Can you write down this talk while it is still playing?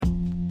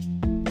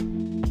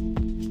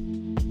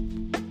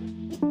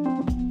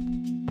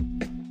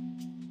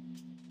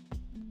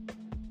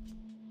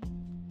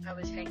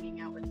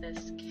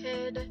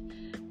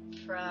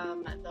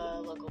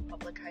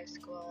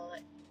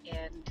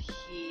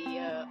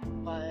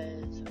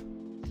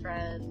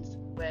friends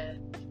with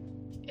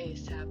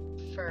A$AP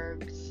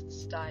Ferg's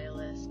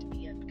stylist,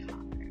 Ian Connor.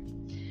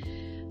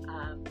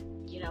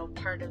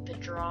 Part of the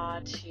draw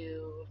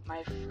to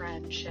my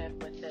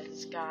friendship with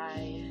this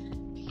guy,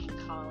 we can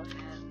call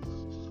him,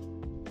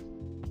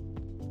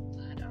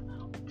 I don't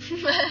know,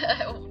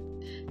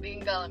 we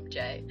can call him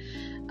Jay.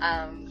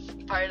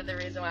 Part of the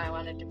reason why I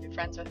wanted to be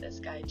friends with this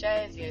guy,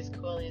 Jay, is he was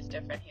cool, he was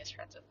different, he was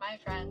friends with my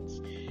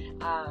friends.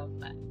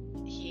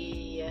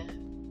 He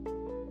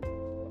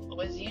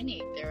was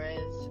unique.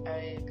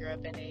 I grew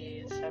up in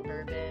a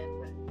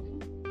suburban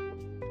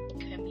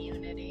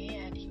community,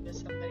 and he was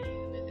somebody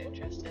who was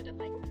interested in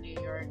like New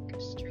York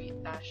street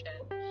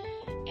fashion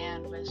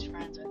and was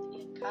friends with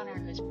Ian Connor,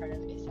 who's part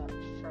of A$AP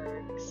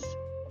Ferg's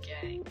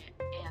gang.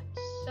 And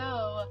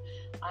so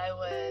I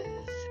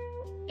was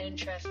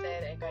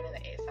interested in going to the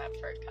A$AP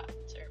Ferg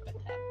concert with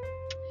him.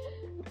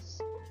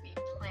 So we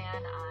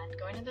plan on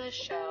going to the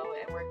show,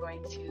 and we're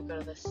going to go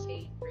to the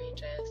St.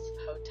 Regis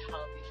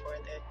Hotel before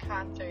the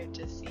concert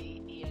to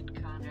see Ian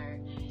Connor,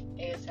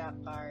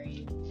 A$AP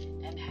Bari,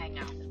 and hang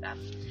out with them.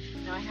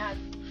 I had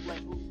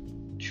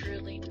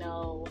truly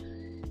no,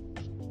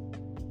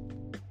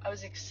 I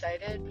was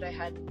excited, but I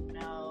had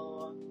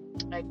no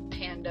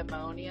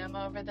pandemonium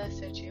over the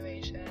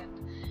situation.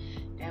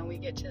 And we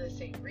get to the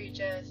St.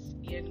 Regis,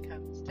 Ian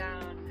comes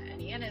down,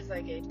 and Ian is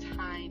like a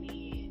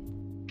tiny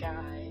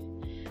guy.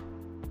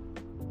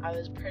 I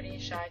was pretty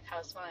shocked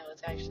how small I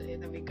was actually.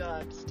 And then we go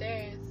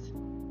upstairs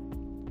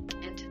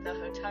into the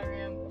hotel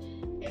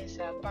room.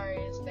 A$AP Bari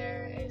is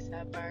there.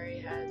 A$AP Bari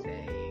has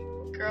a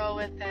girl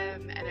with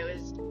him, and it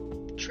was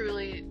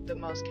truly the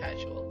most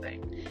casual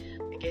thing.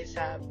 Like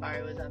A$AP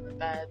Bari was on the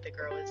bed, the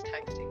girl was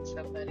texting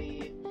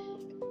somebody.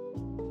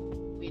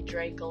 We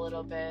drank a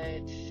little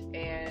bit,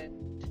 and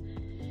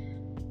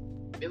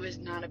it was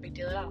not a big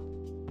deal at all.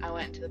 I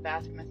went to the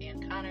bathroom with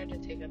Ian Connor to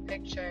take a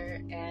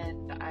picture,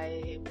 and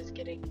I was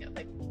getting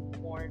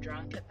more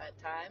drunk at that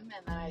time,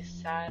 and then I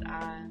sat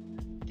on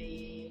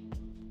the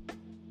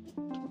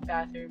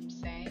bathroom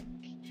sink,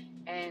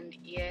 and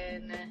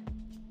Ian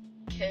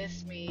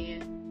kissed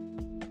me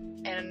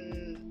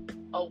and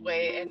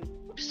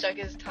stuck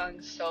his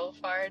tongue so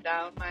far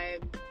down my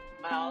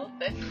mouth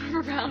and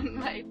around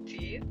my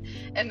teeth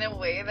in a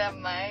way that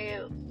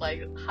my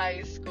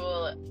high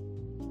school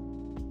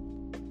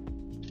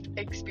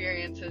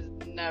experiences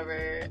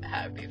never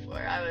had before.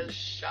 I was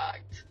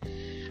shocked,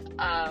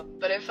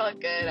 but it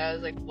felt good. I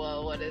was like,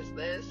 whoa, what is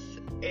this?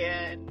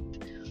 And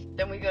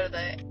then we go to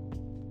the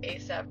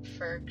A$AP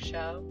Ferg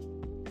show,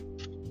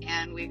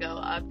 and we go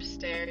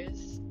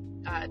upstairs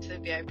to the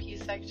VIP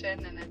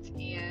section, and it's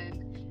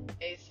Ian,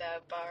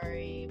 A$AP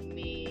Bari,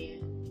 me,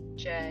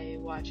 Jay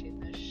watching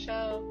the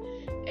show.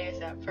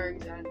 A$AP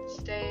Ferg's on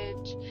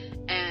stage,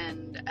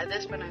 and at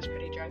this point I was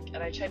pretty drunk,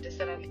 and I tried to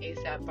sit on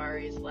A$AP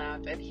Bari's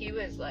lap, and he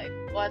was like,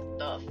 what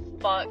the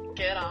fuck,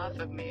 get off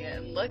of me.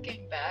 And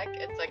looking back,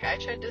 it's like I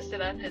tried to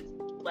sit on his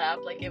lap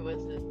like it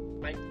was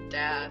my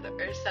dad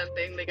or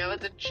something, like I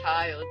was a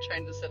child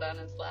trying to sit on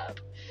his lap.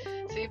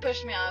 So he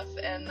pushed me off,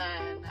 and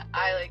then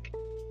I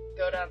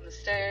go down the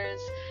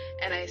stairs,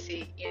 and I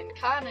see Ian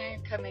Connor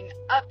coming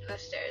up the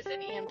stairs,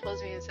 and Ian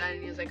pulls me aside,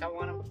 and he's like, I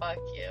want to fuck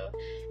you.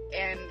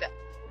 And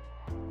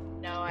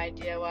no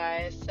idea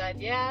why I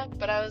said yeah,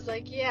 but I was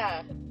like,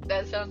 yeah,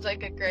 that sounds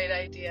like a great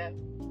idea.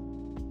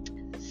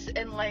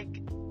 And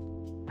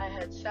I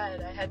had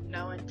said, I had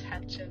no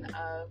intention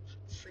of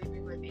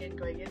sleeping with Ian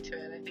going into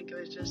it. I think it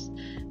was just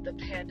the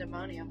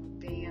pandemonium of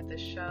being at the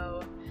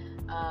show,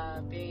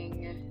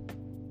 being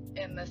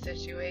in the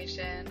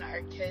situation.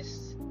 Our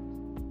kiss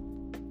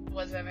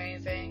was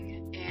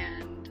amazing,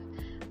 and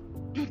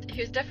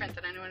he was different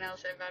than anyone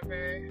else I've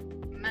ever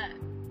met.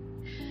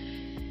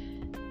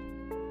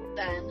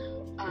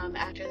 Then,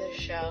 after the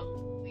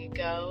show, we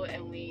go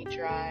and we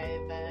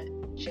drive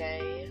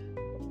Jay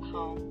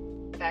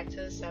home, back to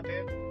the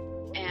suburb,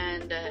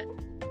 and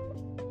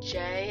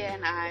Jay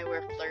and I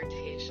were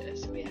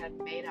flirtatious. We had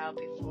made out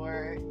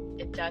before.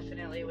 It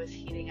definitely was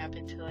heating up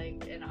into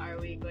an are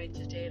we going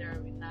to date or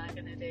are we not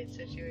going to date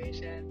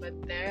situation.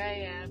 But there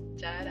I am,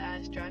 dead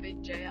ass,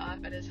 driving Jay off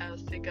at his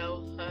house to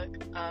go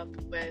hook up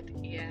with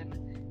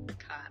Ian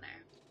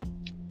Connor.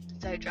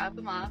 So I drop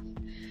him off,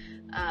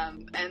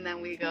 and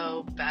then we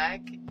go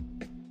back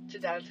to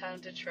downtown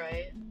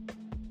Detroit.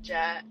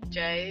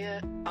 Jay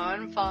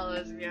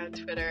unfollows me on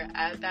Twitter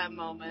at that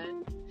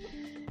moment.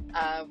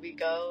 We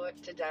go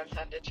to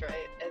downtown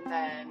Detroit, and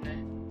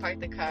then park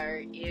the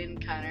car. Ian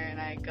Connor and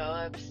I go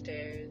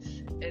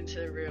upstairs into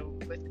the room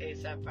with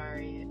A$AP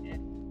Bari,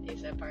 and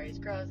A$AP Bari's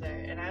girls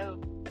there, and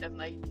I'm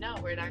like, no,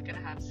 we're not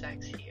gonna have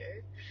sex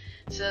here.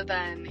 So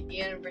then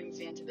Ian brings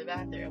me into the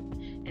bathroom,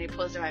 and he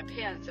pulls down my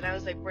pants, and I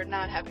was like, we're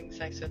not having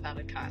sex without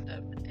a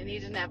condom, and he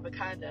didn't have a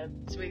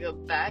condom. So we go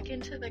back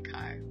into the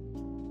car,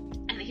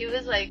 and he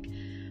was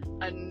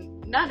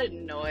not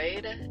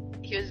annoyed.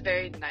 He was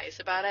very nice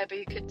about it, but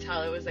you could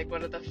tell it was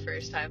one of the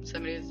first times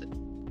somebody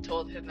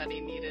told him that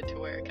he needed to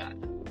wear a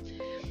condom.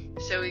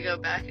 So we go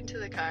back into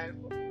the car.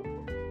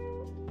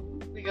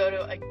 We go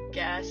to a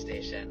gas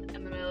station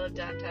in the middle of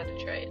downtown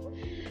Detroit.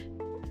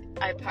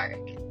 I park,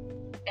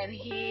 and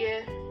he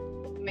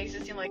makes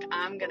it seem like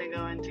I'm gonna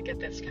go in to get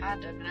this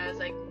condom, and I was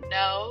like,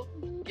 no,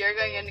 you're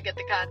going in to get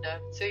the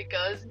condom. So he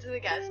goes into the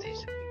gas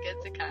station and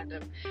gets a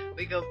condom.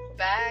 We go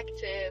back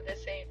to the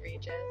St.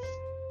 Regis.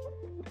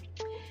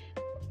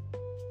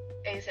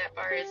 ASAP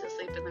bar is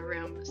asleep in the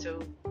room,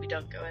 so we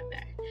don't go in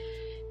there.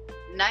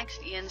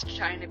 Next, Ian's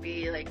trying to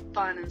be like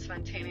fun and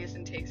spontaneous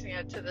and takes me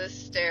out to the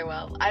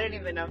stairwell. I don't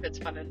even know if it's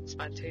fun and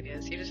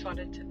spontaneous. He just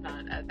wanted to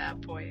nut at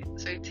that point.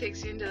 So he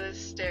takes me into the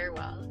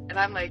stairwell, and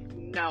I'm like,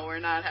 no, we're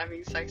not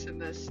having sex in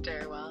this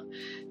stairwell.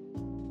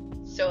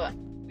 So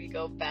we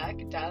go back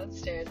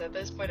downstairs. At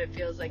this point, it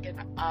feels like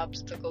an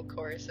obstacle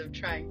course of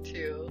trying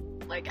to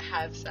like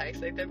have sex.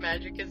 Like the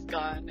magic is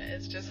gone.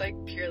 It's just like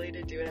purely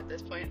to do it at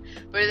this point.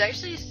 But it's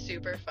actually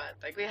super fun.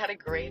 Like we had a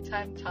great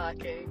time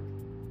talking.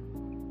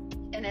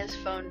 And his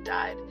phone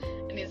died,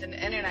 and he's an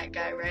internet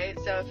guy, right?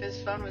 So if his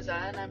phone was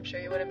on, I'm sure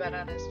he would have been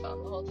on his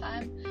phone the whole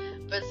time.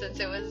 But since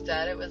it was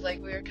dead, it was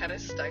like we were kind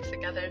of stuck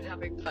together and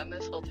having fun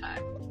this whole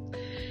time.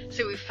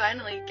 So we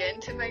finally get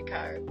into my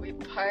car. We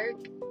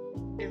park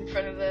in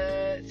front of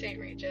the St.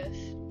 Regis,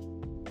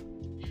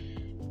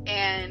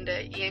 and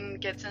Ian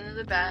gets into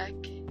the back,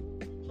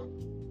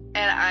 and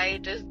I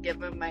just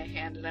give him my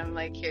hand, and I'm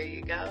like, here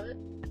you go.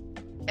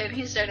 And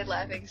he started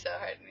laughing so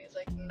hard, and he's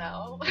like,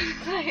 no,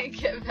 like,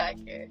 get back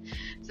here.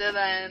 So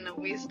then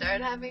we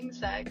start having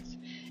sex,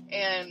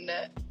 and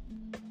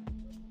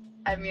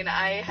I mean,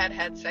 I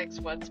had sex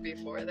once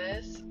before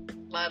this,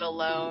 let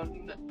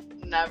alone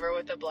never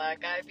with a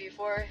black eye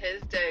before.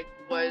 His dick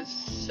was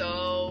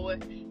so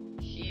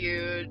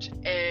huge,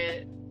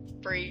 it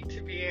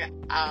freaked me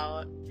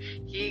out.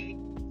 He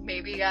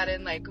maybe got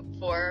in like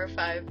 4 or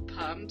 5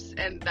 pumps,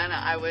 and then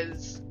I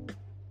was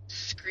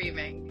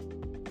screaming.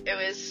 It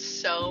was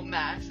so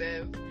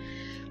massive.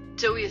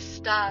 So we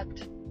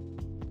stopped,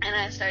 and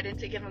I started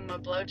to give him a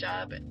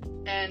blowjob,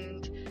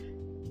 and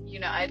you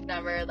know, I'd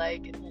never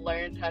like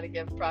learned how to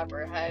give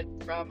proper head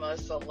from a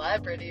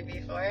celebrity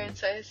before, and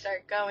so I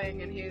start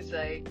going, and he's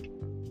like,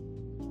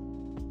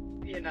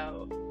 you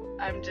know,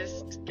 I'm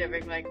just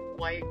giving like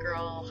white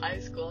girl high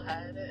school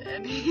head,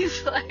 and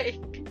he's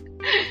like,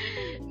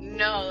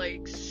 no,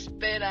 like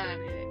spit on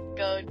it,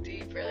 go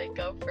deeper, like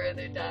go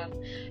further down.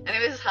 And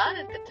it was hot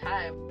at the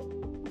time,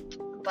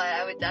 but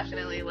I would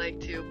definitely like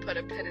to put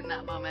a pin in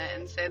that moment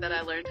and say that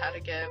I learned how to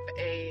give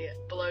a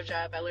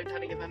blowjob. I learned how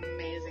to give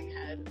amazing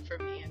head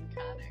from Ian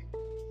Connor.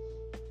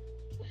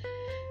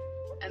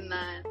 And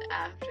then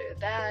after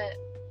that,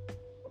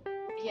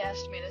 he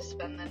asked me to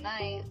spend the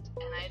night,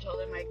 and I told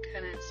him I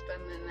couldn't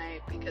spend the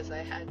night because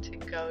I had to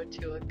go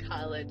to a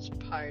college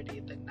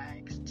party the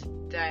next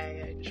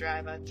day. I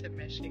drive out to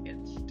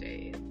Michigan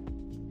State.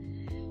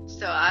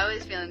 So I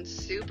was feeling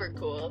super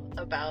cool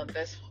about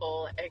this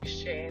whole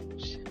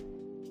exchange.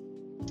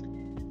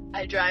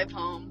 I drive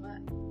home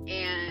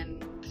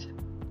and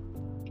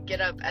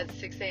get up at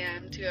 6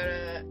 a.m. to go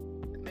to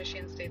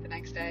Michigan State the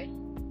next day.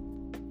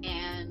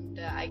 And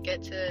I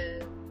get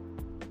to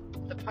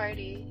the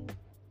party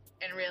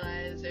and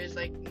realize there's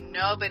like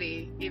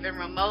nobody even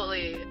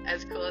remotely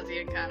as cool as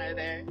Ian Connor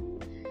there.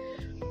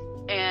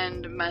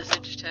 And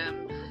messaged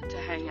him to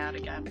hang out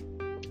again.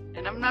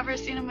 And I've never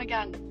seen him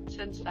again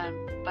since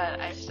then. But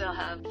I still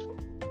have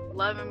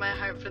love in my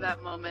heart for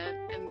that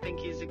moment and think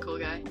he's a cool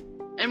guy.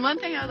 And one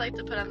thing I would like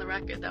to put on the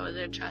record that was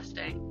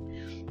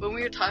interesting, when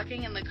we were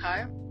talking in the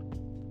car,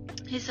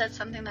 he said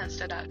something that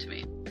stood out to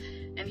me.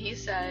 And he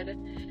said,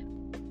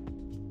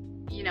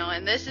 you know,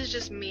 and this is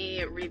just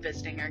me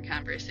revisiting our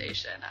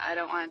conversation. I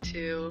don't want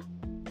to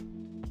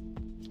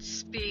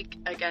speak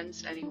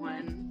against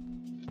anyone's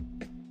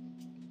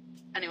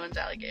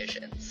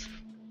allegations.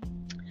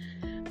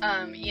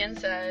 Ian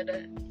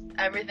said,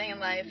 everything in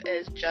life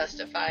is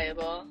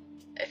justifiable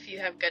if you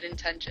have good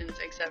intentions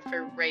except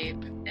for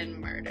rape and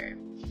murder.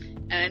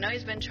 And I know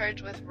he's been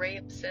charged with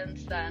rape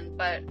since then,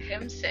 but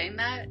him saying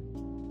that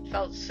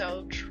felt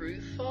so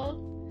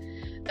truthful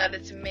that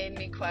it's made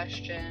me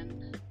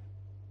question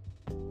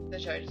the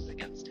charges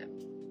against him.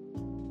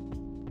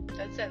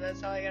 That's it.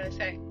 That's all I gotta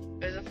say.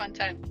 It was a fun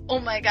time. Oh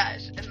my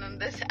gosh. And then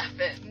this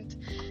happened.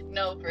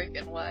 No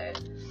freaking way.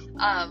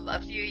 A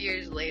few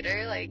years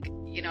later, like,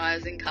 you know, I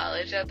was in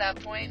college at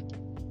that point,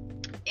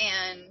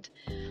 and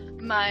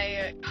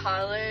my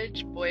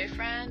college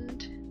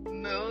boyfriend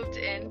moved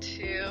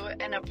into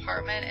an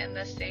apartment in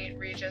the St.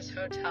 Regis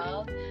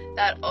Hotel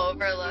that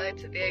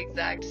overlooked the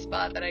exact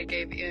spot that I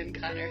gave Ian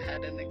Connor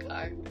head in the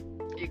car.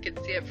 You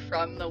could see it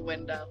from the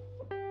window.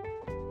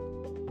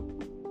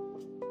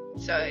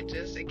 So it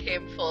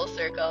came full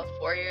circle.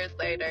 4 years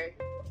later,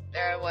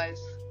 there I was,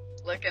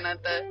 looking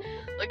at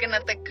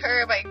the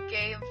curb I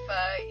gave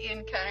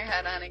Ian Connor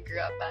head on and grew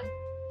up on.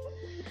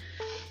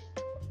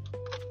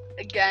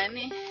 Again,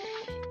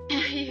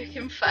 you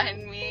can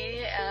find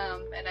me,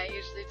 and I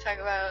usually talk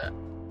about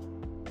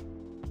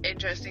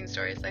interesting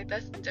stories like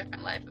this,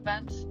 different life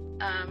events,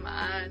 on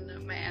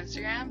my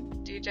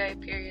Instagram,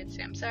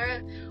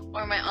 DJ.Samsara,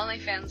 or my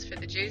OnlyFans for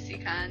the juicy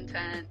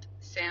content,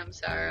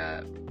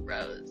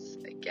 SamsaraRose.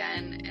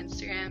 Again,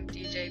 Instagram,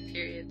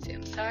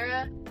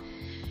 DJ.Samsara,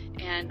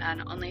 and on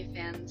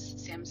OnlyFans,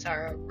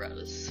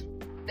 SamsaraRose.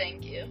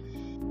 Thank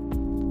you.